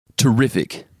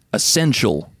terrific,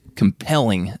 essential,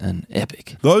 compelling, and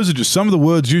epic. Those are just some of the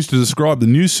words used to describe the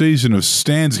new season of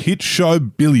Stan's hit show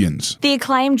Billions. The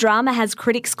acclaimed drama has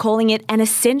critics calling it an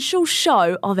essential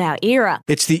show of our era.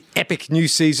 It's the epic new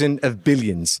season of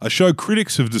Billions. A show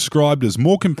critics have described as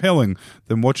more compelling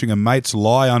than watching a mate's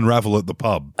lie unravel at the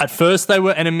pub. At first they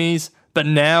were enemies, but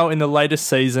now in the latest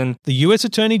season, the US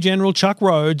Attorney General Chuck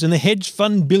Rhodes and the hedge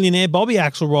fund billionaire Bobby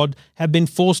Axelrod have been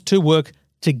forced to work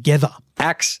together.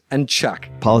 Axe and Chuck.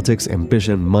 Politics,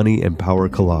 ambition, money, and power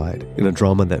collide in a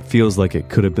drama that feels like it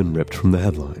could have been ripped from the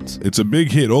headlines. It's a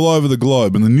big hit all over the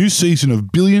globe, and the new season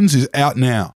of Billions is out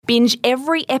now. Binge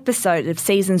every episode of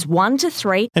seasons 1 to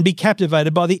 3 and be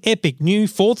captivated by the epic new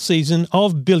 4th season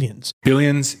of Billions.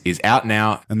 Billions is out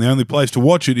now. And the only place to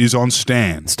watch it is on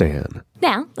Stan. Stan.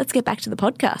 Now, let's get back to the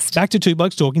podcast. Back to Two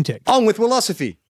Blokes Talking Tech. On with Philosophy.